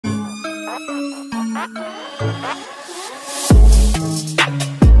What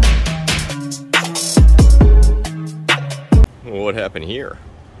happened here?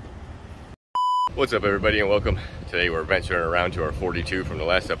 What's up, everybody, and welcome. Today we're venturing around to our 42 from the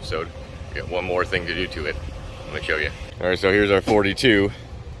last episode. We got one more thing to do to it. I'm gonna show you. All right, so here's our 42.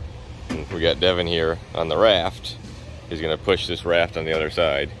 We got Devin here on the raft. He's gonna push this raft on the other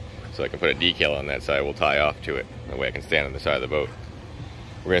side so I can put a decal on that side. We'll tie off to it. That way I can stand on the side of the boat.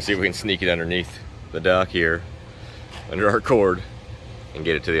 We're gonna see if we can sneak it underneath the dock here, under our cord, and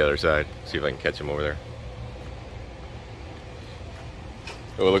get it to the other side. See if I can catch him over there.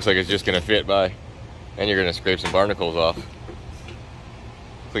 Oh, it looks like it's just gonna fit by, and you're gonna scrape some barnacles off.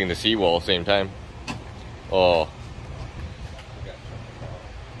 Clean the seawall at the same time. Oh.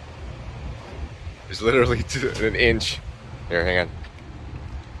 It's literally an inch. Here, hang on.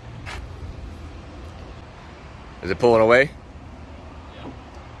 Is it pulling away?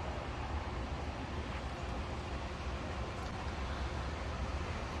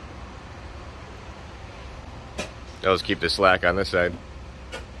 Yeah. Let's keep the slack on this side.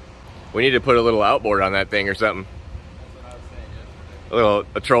 We need to put a little outboard on that thing or something. That's what I was saying yesterday.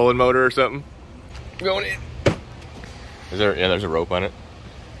 A trolling motor or something. Going in. Is there? Yeah, there's a rope on it.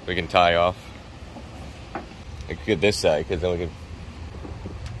 We can tie off. I could get this side because then we can.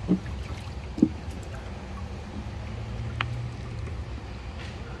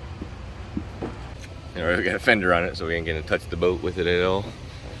 Alright, we got a fender on it so we ain't gonna touch the boat with it at all.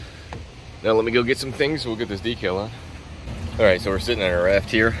 Now let me go get some things. We'll get this decal on. Alright, so we're sitting on our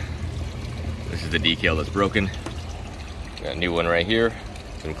raft here. This is the decal that's broken. Got a new one right here.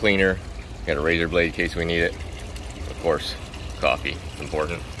 Some cleaner. Got a razor blade in case we need it. Of course, coffee. It's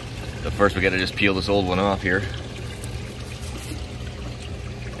important. But first we gotta just peel this old one off here.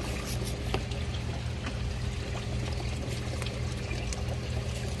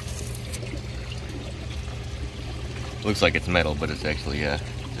 Looks like it's metal, but it's actually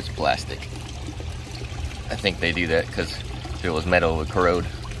just plastic. I think they do that because if it was metal, it would corrode.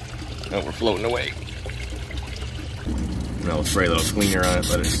 Oh, we're floating away. And I'll spray a little cleaner on it,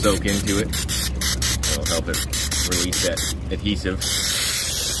 let it soak into it. That'll help it release that adhesive.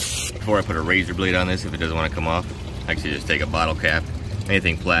 Before I put a razor blade on this, if it doesn't want to come off, I actually just take a bottle cap.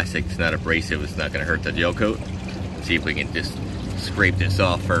 Anything plastic, it's not abrasive, it's not going to hurt the gel coat. Let's see if we can just scrape this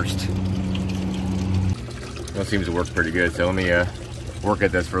off first. That seems to work pretty good, so let me work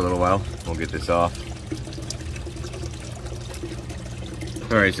at this for a little while. We'll get this off.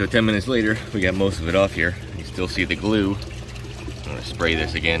 Alright, so 10 minutes later, we got most of it off here. You still see the glue. I'm gonna spray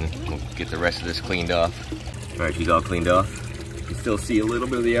this again. We'll get the rest of this cleaned off. Alright, she's all cleaned off. You can still see a little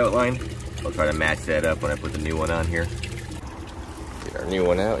bit of the outline. I'll try to match that up when I put the new one on here. Get our new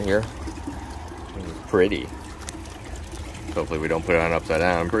one out here. It's pretty. Hopefully we don't put it on upside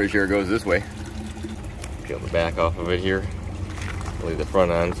down. I'm pretty sure it goes this way. Peel the back off of it here. Leave the front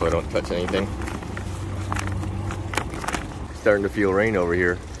on so I don't touch anything. Starting to feel rain over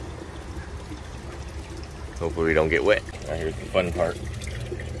here. Hopefully we don't get wet. Now here's the fun part.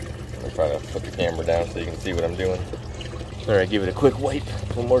 I'm trying to put the camera down so you can see what I'm doing. Alright, give it a quick wipe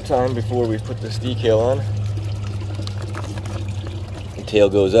one more time before we put this decal on. The tail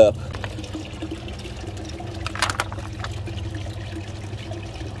goes up.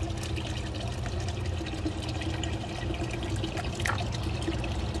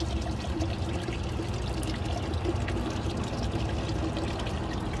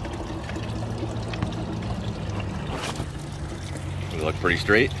 Look pretty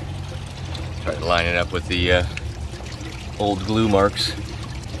straight. Try to line it up with the old glue marks.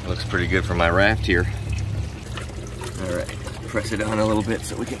 It looks pretty good for my raft here. All right, press it on a little bit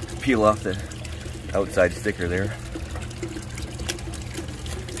so we can peel off the outside sticker there.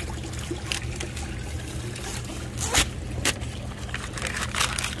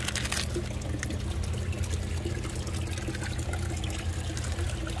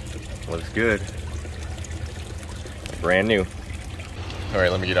 Looks good. Brand new. All right,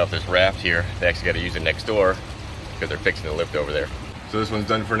 let me get off this raft here. They actually got to use it next door because they're fixing the lift over there. So this one's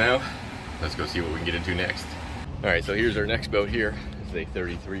done for now. Let's go see what we can get into next. All right, so here's our next boat here. It's a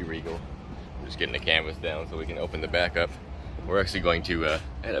 33 Regal. We're just getting the canvas down so we can open the back up. We're actually going to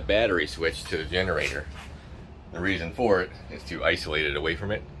add a battery switch to the generator. The reason for it is to isolate it away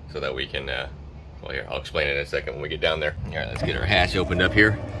from it so that we can, well, here, I'll explain it in a second when we get down there. All right, let's get our hatch opened up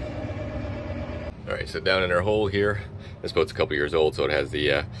here. All right, so down in our hole here, this boat's a couple years old, so it has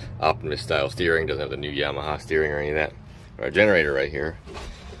the Optimus style steering, doesn't have the new Yamaha steering or any of that. Our generator right here,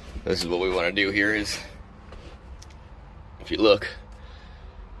 this is what we want to do here is, if you look,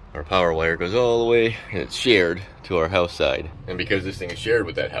 our power wire goes all the way, and it's shared to our house side. And because this thing is shared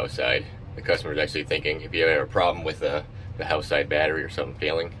with that house side, the customer's actually thinking if you have a problem with the house side battery or something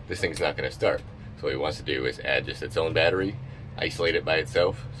failing, this thing's not going to start. So what he wants to do is add just its own battery, isolate it by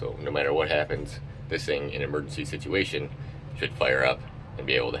itself, so no matter what happens, this thing in an emergency situation should fire up and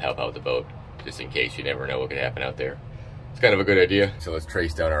be able to help out the boat, just in case. You never know what could happen out there. It's kind of a good idea. So let's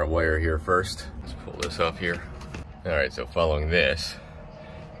trace down our wire here first. Let's pull this off here. All right, so following this,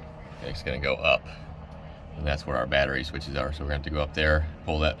 it's gonna go up. And that's where our battery switches are. So we're gonna have to go up there,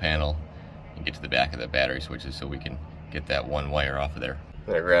 pull that panel, and get to the back of the battery switches so we can get that one wire off of there.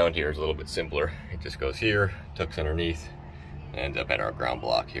 And our ground here is a little bit simpler. It just goes here, tucks underneath, and ends up at our ground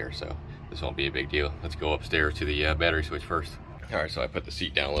block here. So this won't be a big deal. Let's go upstairs to the battery switch first. All right, so I put the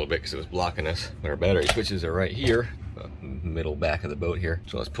seat down a little bit because it was blocking us. But our battery switches are right here, middle back of the boat here.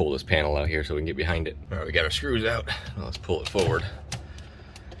 So let's pull this panel out here so we can get behind it. All right, we got our screws out. Now let's pull it forward.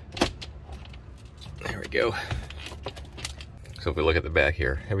 There we go. So if we look at the back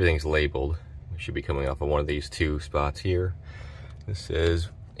here, everything's labeled. We should be coming off of one of these two spots here. This says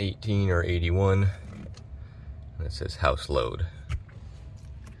 18 or 81, and it says house load.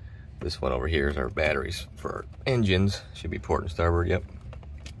 This one over here is our batteries for our engines. Should be port and starboard, yep.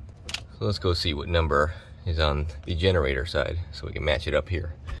 So let's go see what number is on the generator side so we can match it up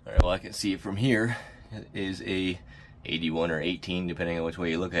here. All right, well I can see it from here. It is a 81 or 18 depending on which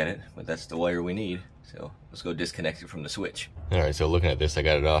way you look at it, but that's the wire we need. So let's go disconnect it from the switch. All right, so looking at this, I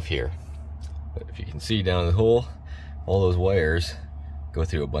got it off here. But if you can see down the hole, all those wires go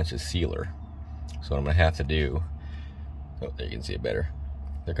through a bunch of sealer. So what I'm gonna have to do, oh, there you can see it better.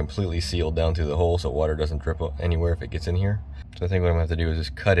 They're completely sealed down through the hole so water doesn't drip anywhere if it gets in here. So I think what I'm gonna have to do is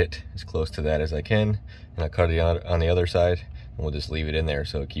just cut it as close to that as I can, and I'll cut it on the other side, and we'll just leave it in there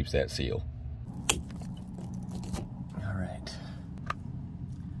so it keeps that seal. All right.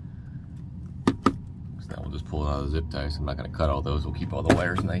 So now we'll just pull it out of the zip ties. I'm not gonna cut all those, we'll keep all the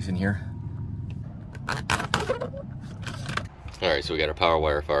wires nice in here. All right, so we got our power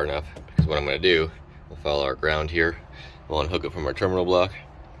wire far enough, because what I'm gonna do, we'll follow our ground here, we'll unhook it from our terminal block.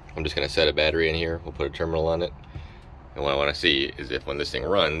 I'm just gonna set a battery in here, we'll put a terminal on it, and what I wanna see is if when this thing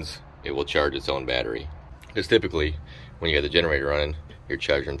runs, it will charge its own battery. Because typically, when you have the generator running, you're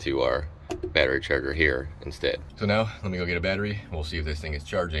charging to our battery charger here instead. So now, let me go get a battery, we'll see if this thing is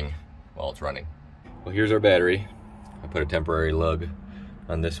charging while it's running. Well, here's our battery. I put a temporary lug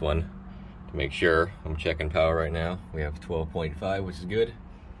on this one to make sure. I'm checking power right now. We have 12.5, which is good.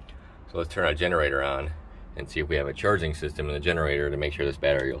 So let's turn our generator on and see if we have a charging system in the generator to make sure this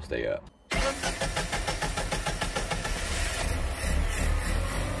battery will stay up.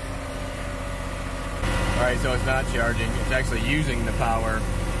 All right, so it's not charging. It's actually using the power.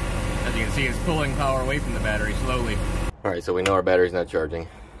 As you can see, it's pulling power away from the battery slowly. All right, so we know our battery's not charging.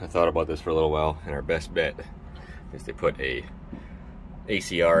 I thought about this for a little while, and our best bet is to put a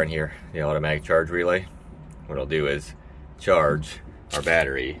ACR in here, the automatic charge relay. What it'll do is charge our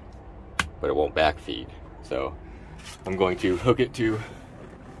battery, but it won't backfeed. So I'm going to hook it to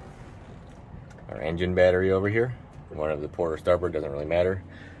our engine battery over here. One of the port or starboard, doesn't really matter.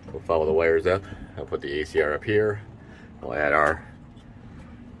 We'll follow the wires up. I'll put the ACR up here. I'll add our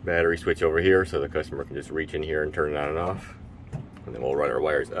battery switch over here so the customer can just reach in here and turn it on and off. And then we'll run our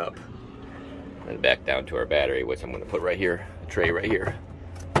wires up and back down to our battery, which I'm going to put right here, a tray right here.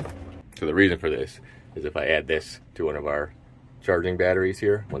 So the reason for this is if I add this to one of our charging batteries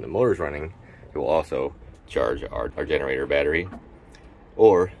here, when the motor's running, it will also charge our generator battery.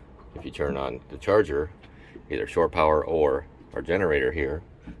 Or if you turn on the charger, either shore power or our generator here,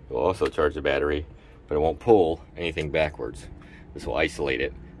 it will also charge the battery, but it won't pull anything backwards. This will isolate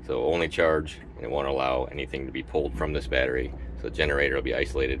it, so it will only charge and it won't allow anything to be pulled from this battery. So the generator will be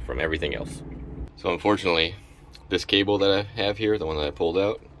isolated from everything else. So unfortunately, this cable that I have here, the one that I pulled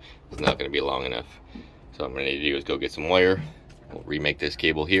out, is not going to be long enough. So what I'm going to need to do is go get some wire. We'll remake this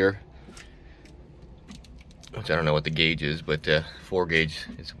cable here, which I don't know what the gauge is, but 4 gauge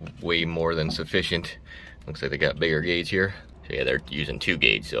is way more than sufficient. Looks like they got bigger gauge here. So yeah, they're using 2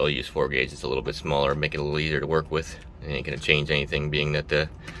 gauge, so I'll use 4 gauge. It's a little bit smaller, make it a little easier to work with. It ain't going to change anything, being that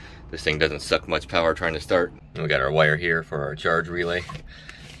this thing doesn't suck much power trying to start. And we got our wire here for our charge relay.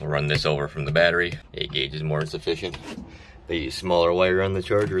 We'll run this over from the battery. 8 gauge is more than sufficient. They use smaller wire on the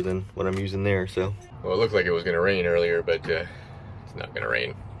charger than what I'm using there, so. Well, it looked like it was gonna rain earlier, but it's not gonna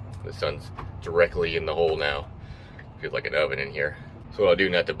rain. The sun's directly in the hole now. Feels like an oven in here. So what I'll do,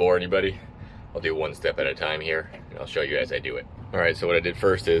 not to bore anybody, I'll do one step at a time here, and I'll show you as I do it. All right, so what I did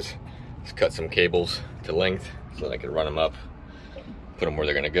first is just cut some cables to length so that I can run them up, put them where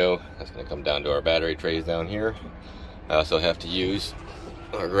they're gonna go. That's gonna come down to our battery trays down here. I also have to use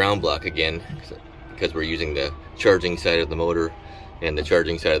our ground block again because we're using the charging side of the motor and the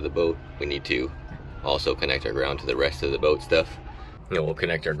charging side of the boat, we need to also connect our ground to the rest of the boat stuff. And we'll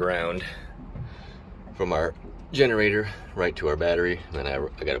connect our ground from our generator right to our battery. And then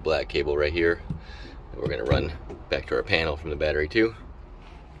I got a black cable right here that we're gonna run back to our panel from the battery too.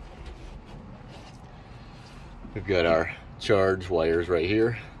 We've got our charge wires right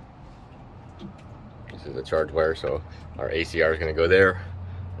here. This is the charge wire, so our ACR is gonna go there.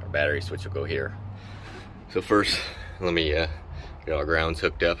 Our battery switch will go here. So first, let me get our grounds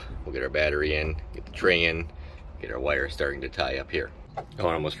hooked up. We'll get our battery in, get the tray in, get our wire starting to tie up here. Oh,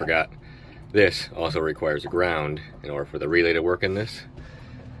 I almost forgot. This also requires a ground in order for the relay to work in this.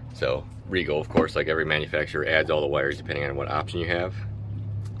 So Regal, of course, like every manufacturer, adds all the wires depending on what option you have.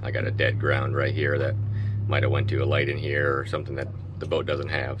 I got a dead ground right here that might have went to a light in here or something that the boat doesn't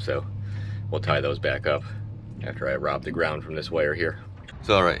have. So we'll tie those back up after I rob the ground from this wire here.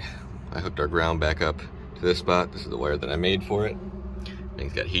 So all right, I hooked our ground back up to this spot. This is the wire that I made for it.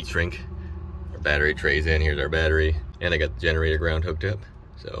 Thing's got heat shrink. Our battery tray's in. Here's our battery. And I got the generator ground hooked up.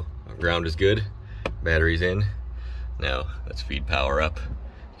 So our ground is good. Battery's in. Now let's feed power up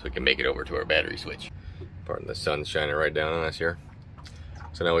so we can make it over to our battery switch. Pardon the sun's shining right down on us here.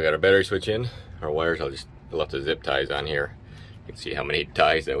 So now we got our battery switch in. Our wires, I left the zip ties on here. You can see how many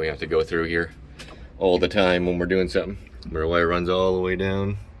ties that we have to go through here all the time when we're doing something. Our wire runs all the way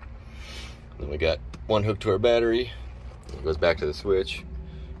down. Then we got one hook to our battery. It goes back to the switch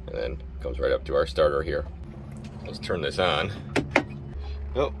and then comes right up to our starter here. Let's turn this on.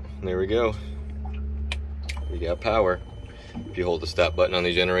 Oh, there we go. We got power. If you hold the stop button on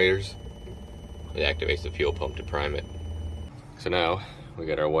these generators, it activates the fuel pump to prime it. So now we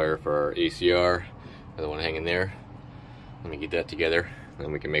got our wire for our ACR, the one hanging there. Let me get that together, and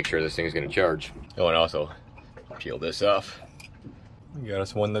then we can make sure this thing's gonna charge. Oh, and also peel this off. We got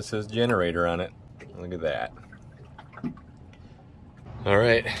us one that says generator on it. Look at that. All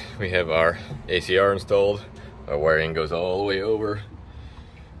right, we have our ACR installed. Our wiring goes all the way over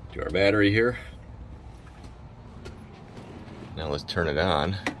to our battery here. Now let's turn it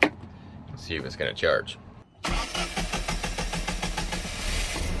on and see if it's gonna charge.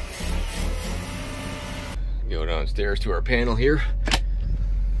 Go downstairs to our panel here.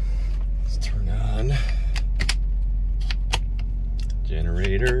 Let's turn on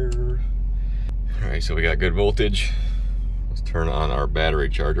generator. All right, so we got good voltage. Let's turn on our battery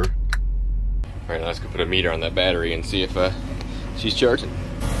charger. All right, now let's go put a meter on that battery and see if she's charging.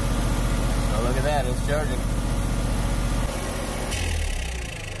 Oh, look at that, it's charging.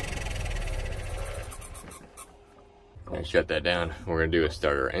 And shut that down. What we're gonna do is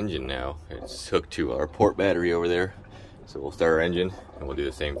start our engine now. It's hooked to our port battery over there. So we'll start our engine and we'll do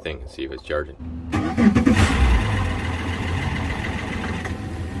the same thing and see if it's charging.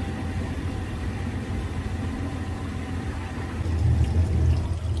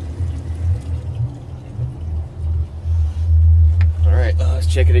 All right,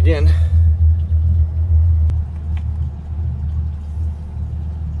 let's check it again.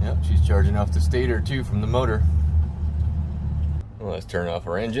 Yep, she's charging off the stator too from the motor. Well, let's turn off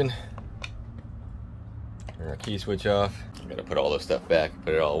our engine. Turn our key switch off. I'm gonna put all this stuff back,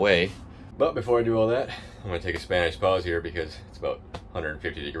 put it all away. But before I do all that, I'm gonna take a Spanish pause here because it's about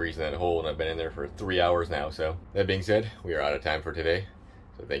 150 degrees in that hole and I've been in there for 3 hours now. So that being said, we are out of time for today.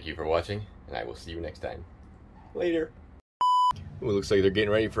 So thank you for watching and I will see you next time. Later. Ooh, looks like they're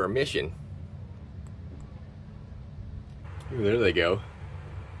getting ready for a mission. Ooh, there they go.